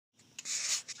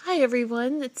Hi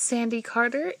everyone, it's Sandy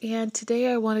Carter, and today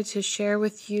I wanted to share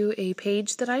with you a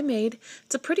page that I made.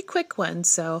 It's a pretty quick one,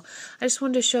 so I just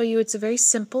wanted to show you it's a very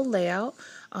simple layout.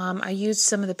 I used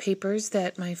some of the papers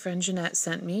that my friend Jeanette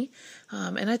sent me,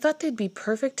 and I thought they'd be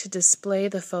perfect to display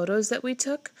the photos that we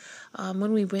took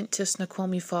when we went to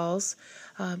Snoqualmie Falls.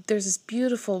 There's this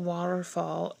beautiful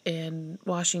waterfall in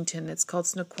Washington. It's called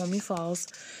Snoqualmie Falls,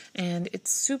 and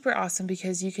it's super awesome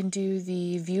because you can do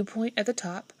the viewpoint at the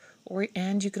top,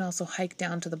 and you can also hike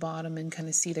down to the bottom and kind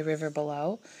of see the river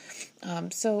below.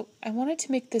 So I wanted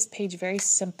to make this page very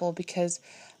simple because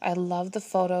I love the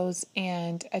photos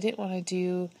and I didn't want to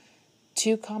do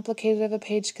too complicated of a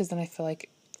page because then I feel like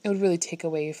it would really take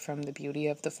away from the beauty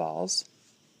of the falls.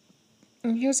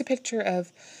 And here's a picture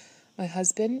of my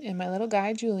husband and my little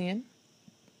guy, Julian.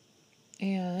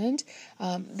 And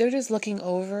they're just looking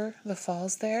over the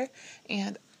falls there.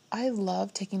 And I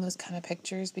love taking those kind of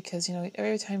pictures because,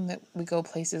 every time that we go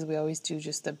places, we always do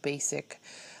just the basic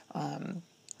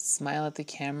smile at the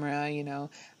camera,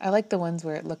 I like the ones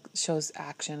where it shows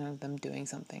action of them doing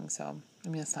something. So,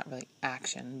 it's not really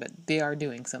action, but they are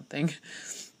doing something.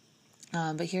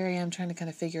 But here I am trying to kind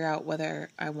of figure out whether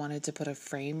I wanted to put a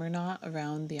frame or not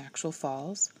around the actual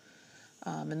falls.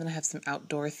 And then I have some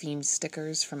outdoor themed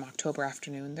stickers from October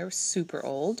Afternoon. They're super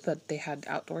old, but they had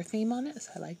outdoor theme on it,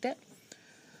 so I liked it.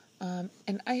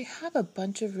 And I have a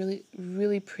bunch of really,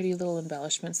 really pretty little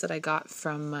embellishments that I got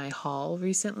from my haul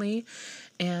recently.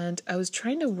 And I was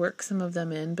trying to work some of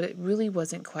them in, but it really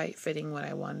wasn't quite fitting what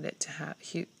I wanted it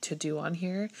to do on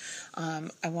here.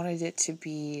 I wanted it to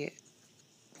be,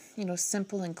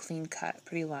 simple and clean cut,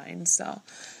 pretty lines. So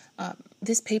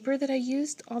this paper that I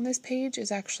used on this page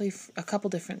is actually a couple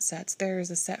different sets.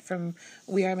 There's a set from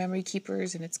We Are Memory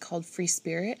Keepers, and it's called Free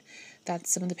Spirit.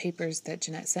 That's some of the papers that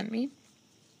Jeanette sent me.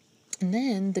 And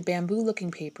then the bamboo-looking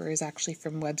paper is actually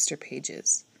from Webster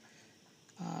Pages.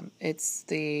 It's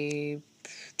the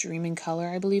Dream in Color,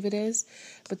 I believe it is.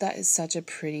 But that is such a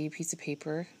pretty piece of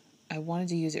paper. I wanted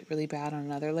to use it really bad on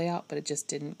another layout, but it just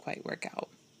didn't quite work out.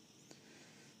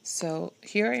 So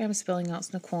here I am spelling out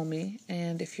Snoqualmie,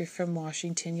 and if you're from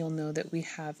Washington, you'll know that we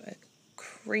have a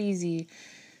crazy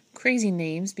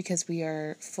names because we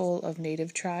are full of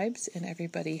native tribes, and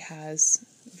everybody has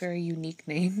very unique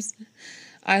names.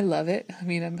 I love it.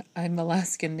 I'm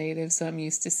Alaskan native, so I'm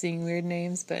used to seeing weird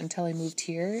names, but until I moved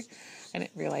here, I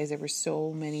didn't realize there were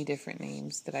so many different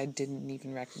names that I didn't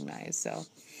even recognize. So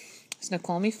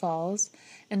Snoqualmie Falls.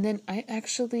 And then I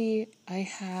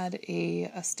had a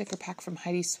sticker pack from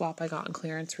Heidi Swap I got on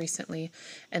clearance recently,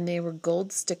 and they were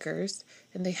gold stickers,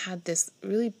 and they had this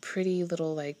really pretty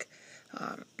little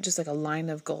just like a line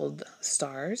of gold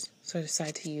stars. So I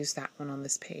decided to use that one on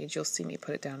this page. You'll see me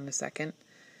put it down in a second.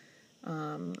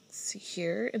 Let's see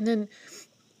here. And then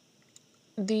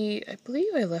I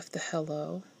believe I left the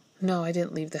hello. No, I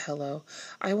didn't leave the hello.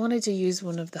 I wanted to use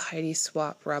one of the Heidi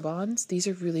Swap rub-ons. These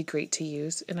are really great to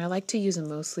use, and I like to use them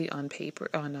mostly on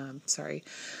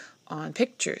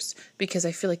pictures because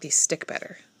I feel like they stick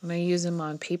better. When I use them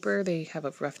on paper, they have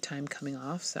a rough time coming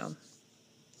off, so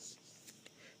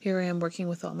here I am working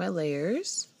with all my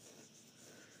layers.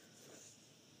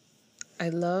 I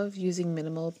love using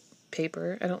minimal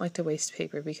paper. I don't like to waste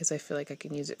paper because I feel like I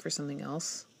can use it for something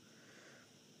else.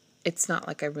 It's not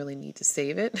like I really need to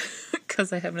save it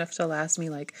because I have enough to last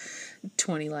me like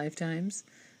 20 lifetimes.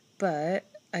 But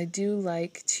I do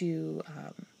like to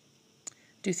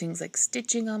do things like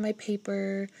stitching on my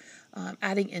paper,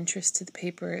 adding interest to the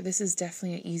paper. This is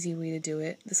definitely an easy way to do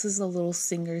it. This is a little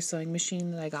Singer sewing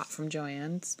machine that I got from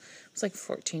Joann's. It was like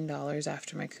 $14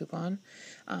 after my coupon.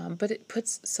 But it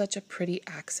puts such a pretty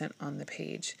accent on the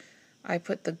page. I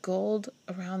put the gold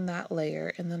around that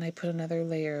layer, and then I put another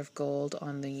layer of gold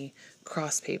on the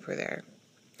cross paper there.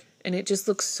 And it just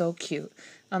looks so cute.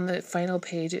 On the final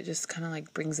page, it just kind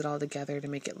of brings it all together to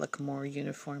make it look more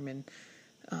uniform, and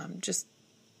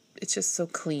it's just so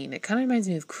clean. It kind of reminds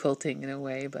me of quilting in a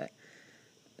way, but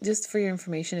just for your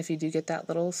information, if you do get that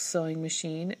little sewing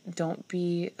machine, don't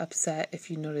be upset if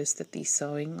you notice that the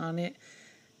sewing on it,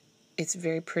 it's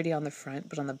very pretty on the front,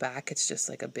 but on the back, it's just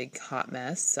like a big hot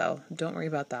mess, so don't worry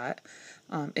about that.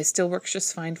 It still works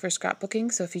just fine for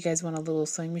scrapbooking, so if you guys want a little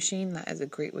sewing machine, that is a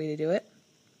great way to do it.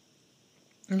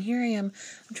 And here I am.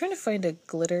 I'm trying to find a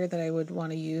glitter that I would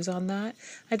want to use on that.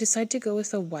 I decided to go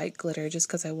with a white glitter just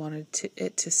because I wanted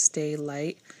it to stay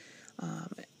light.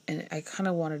 And I kind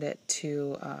of wanted it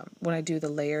to, when I do the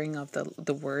layering of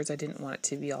the words, I didn't want it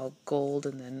to be all gold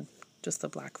and then just the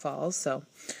black falls. So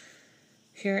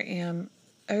here I am.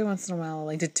 Every once in a while I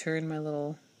like to turn my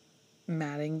little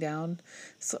matting down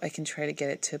so I can try to get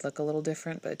it to look a little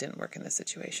different, but it didn't work in this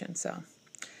situation. So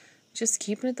just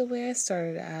keeping it the way I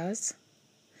started as.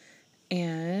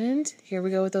 And here we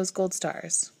go with those gold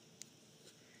stars.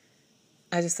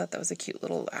 I just thought that was a cute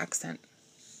little accent.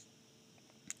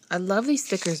 I love these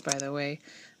stickers, by the way.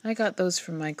 I got those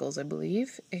from Michael's, I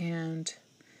believe. And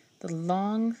the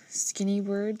long, skinny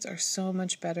words are so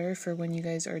much better for when you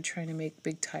guys are trying to make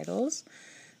big titles.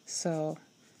 So,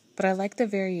 but I like the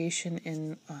variation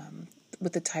in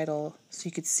with the title, so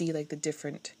you could see like the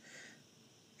different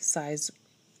size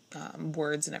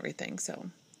words and everything. So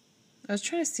I was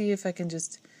trying to see if I can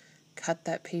just cut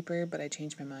that paper, but I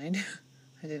changed my mind.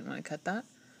 I didn't want to cut that.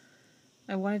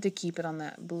 I wanted to keep it on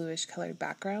that bluish colored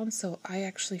background, so I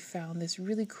actually found this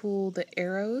really cool, the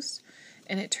arrows,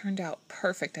 and it turned out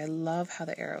perfect. I love how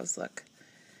the arrows look.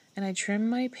 And I trim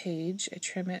my page. I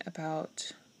trim it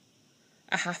about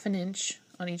a 1/2 inch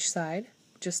on each side,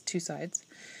 just 2 sides.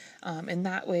 And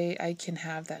that way I can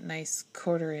have that nice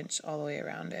 1/4 inch all the way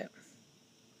around it.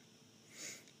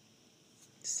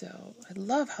 So I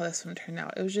love how this one turned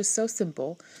out. It was just so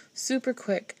simple, super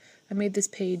quick. I made this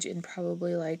page in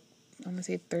probably like, I'm going to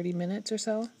say 30 minutes or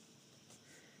so.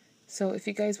 So if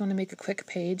you guys want to make a quick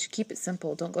page, keep it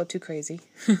simple. Don't go too crazy.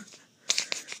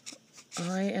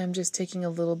 I am just taking a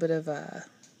little bit of the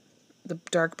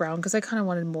dark brown because I kind of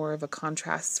wanted more of a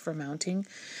contrast for mounting.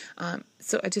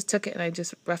 So I just took it and I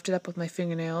just roughed it up with my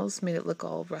fingernails, made it look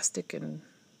all rustic and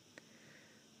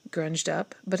grunged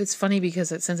up. But it's funny because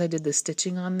since I did the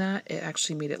stitching on that, it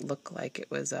actually made it look like it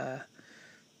was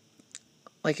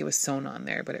sewn on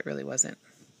there, but it really wasn't.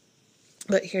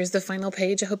 But here's the final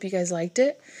page. I hope you guys liked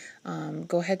it.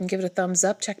 Go ahead and give it a thumbs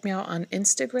up. Check me out on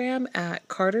Instagram at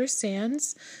Carter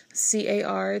Sands,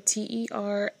 CarterSanz.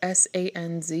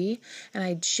 And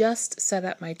I just set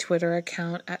up my Twitter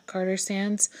account at Carter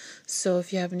Sands. So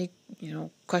if you have any,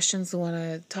 questions or want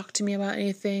to talk to me about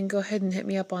anything, go ahead and hit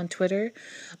me up on Twitter.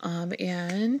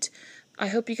 And I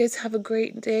hope you guys have a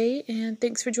great day. And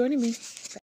thanks for joining me.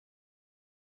 Bye.